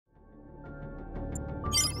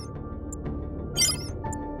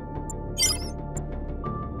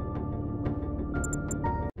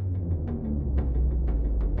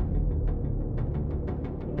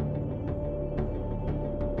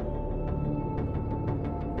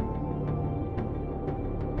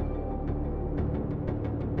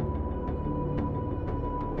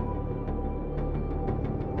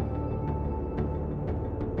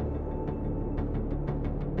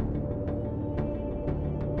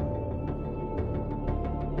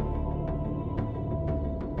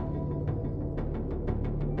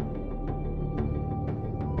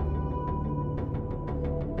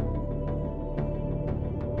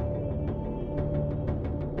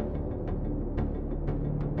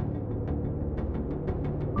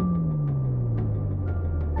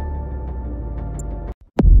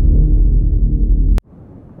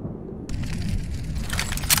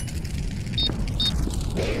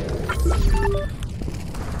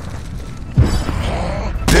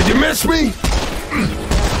miss me?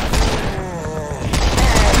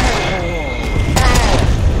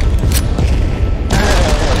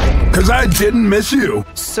 Cause I didn't miss you.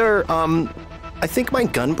 Sir, I think my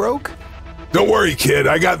gun broke. Don't worry, kid.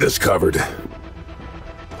 I got this covered.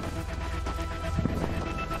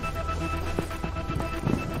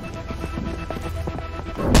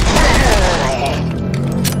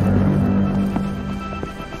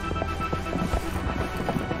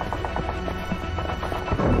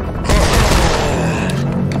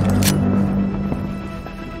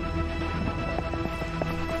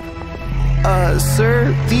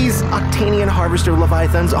 Sir, these Octanian Harvester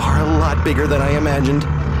Leviathans are a lot bigger than I imagined.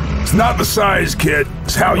 It's not the size, kid.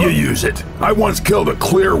 It's how you use it. I once killed a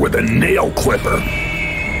clear with a nail clipper.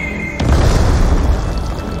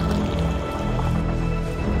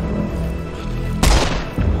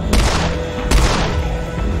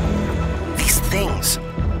 These things,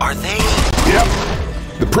 are they?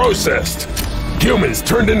 Yep. The processed. Humans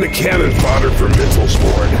turned into cannon fodder for missiles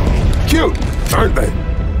horde. Cute, aren't they?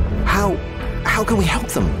 How can we help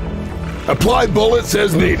them? Apply bullets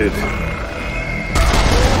as needed.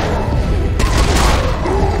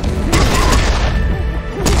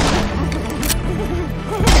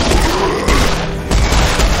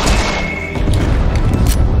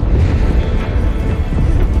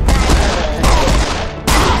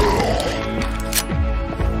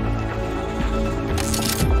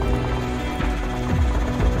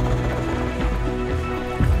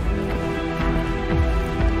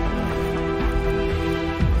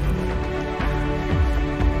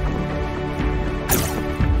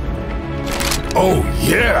 Oh,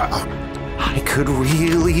 yeah! I could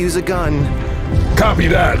really use a gun. Copy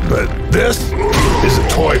that, but this is a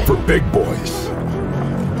toy for big boys.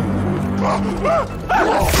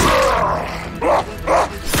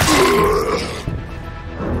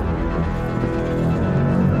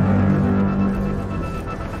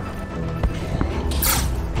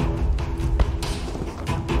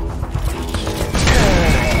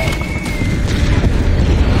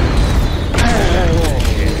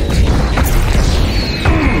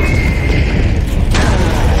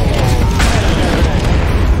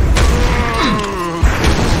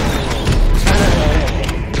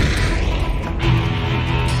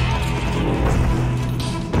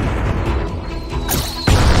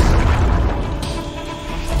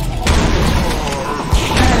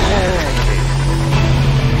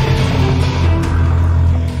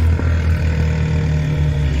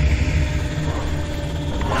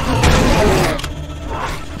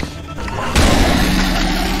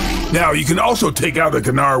 Now, you can also take out a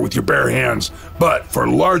Gunnar with your bare hands, but for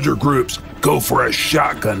larger groups, go for a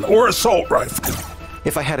shotgun or assault rifle.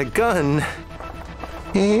 If I had a gun,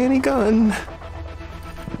 any gun.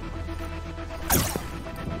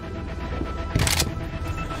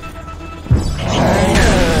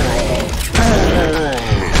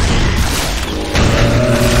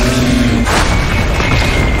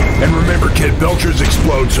 And remember, kid, belchers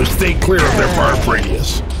explode, so stay clear of their barf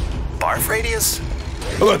radius. Barf radius?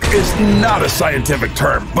 Look, it's not a scientific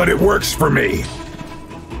term, but it works for me.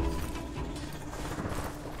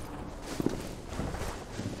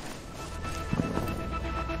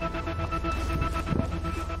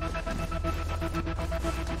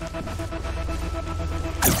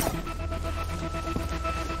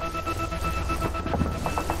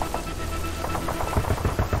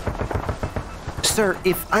 Sir,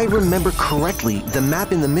 if I remember correctly, the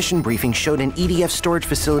map in the mission briefing showed an EDF storage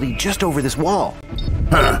facility just over this wall.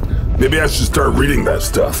 Huh. Maybe I should start reading that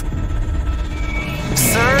stuff.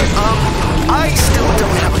 Sir, I still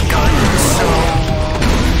don't have a gun, so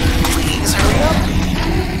please hurry up.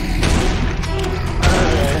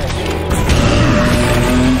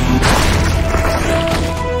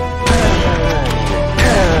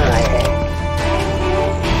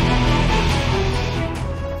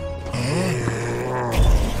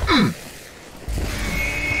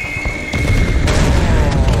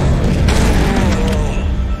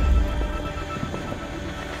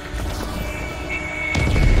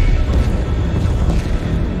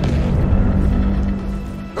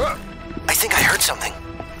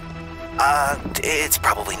 It's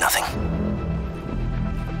probably nothing.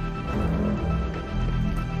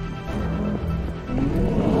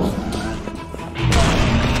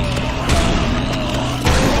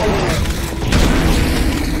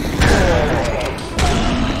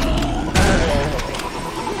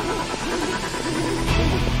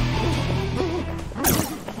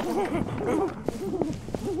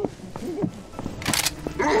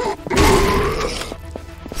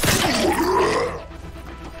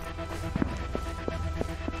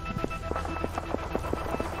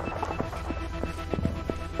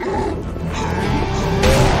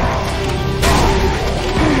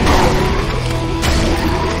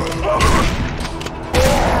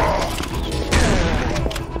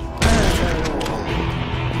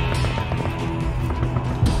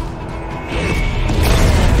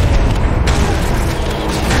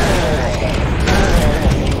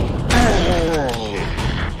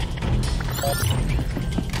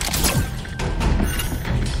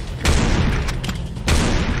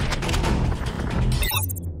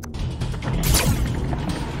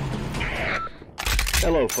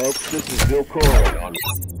 Hello, folks. This is Vulkan on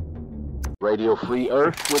Radio Free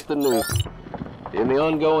Earth with the news. In the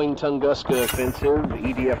ongoing Tunguska offensive,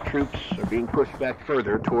 EDF troops are being pushed back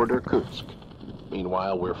further toward Irkutsk.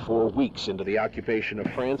 Meanwhile, we're 4 weeks into the occupation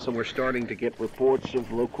of France, and we're starting to get reports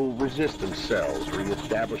of local resistance cells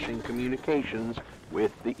re-establishing communications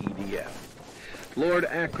with the EDF. Lord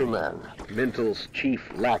Ackerman, Mental's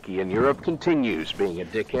chief lackey in Europe, continues being a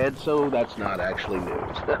dickhead, so that's not actually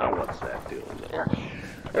news. Now, what's that doing there?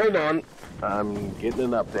 Hold on. I'm getting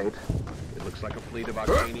an update. It looks like a fleet of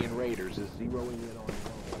Arcanian raiders is zeroing in on...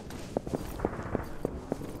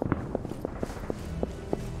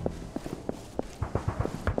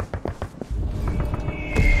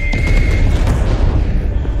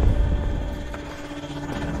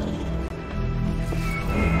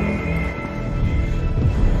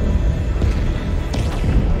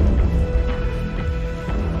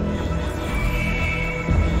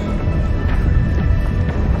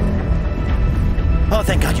 Oh,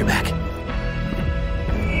 thank God you're back.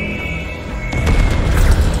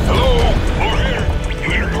 Hello? Over here.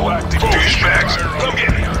 You intergalactic douchebags. Come get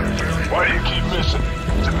me. Why do you keep missing?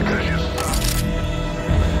 Is it because you...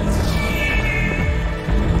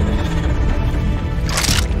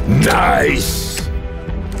 Nice!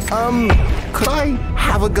 Could I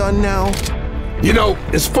have a gun now? You know,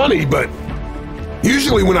 it's funny, but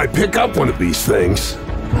usually when I pick up one of these things...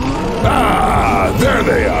 Ah, there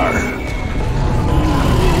they are.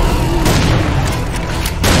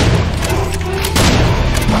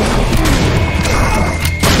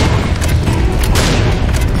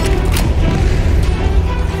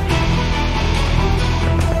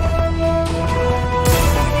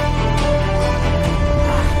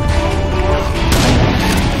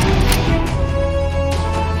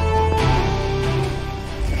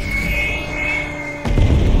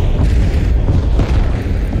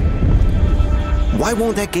 Why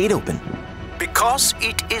won't that gate open? Because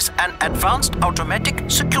it is an advanced automatic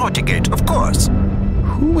security gate, of course.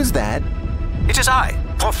 Who was that? It is I,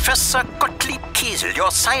 Professor Gottlieb Kiesel,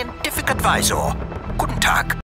 your scientific advisor. Guten Tag.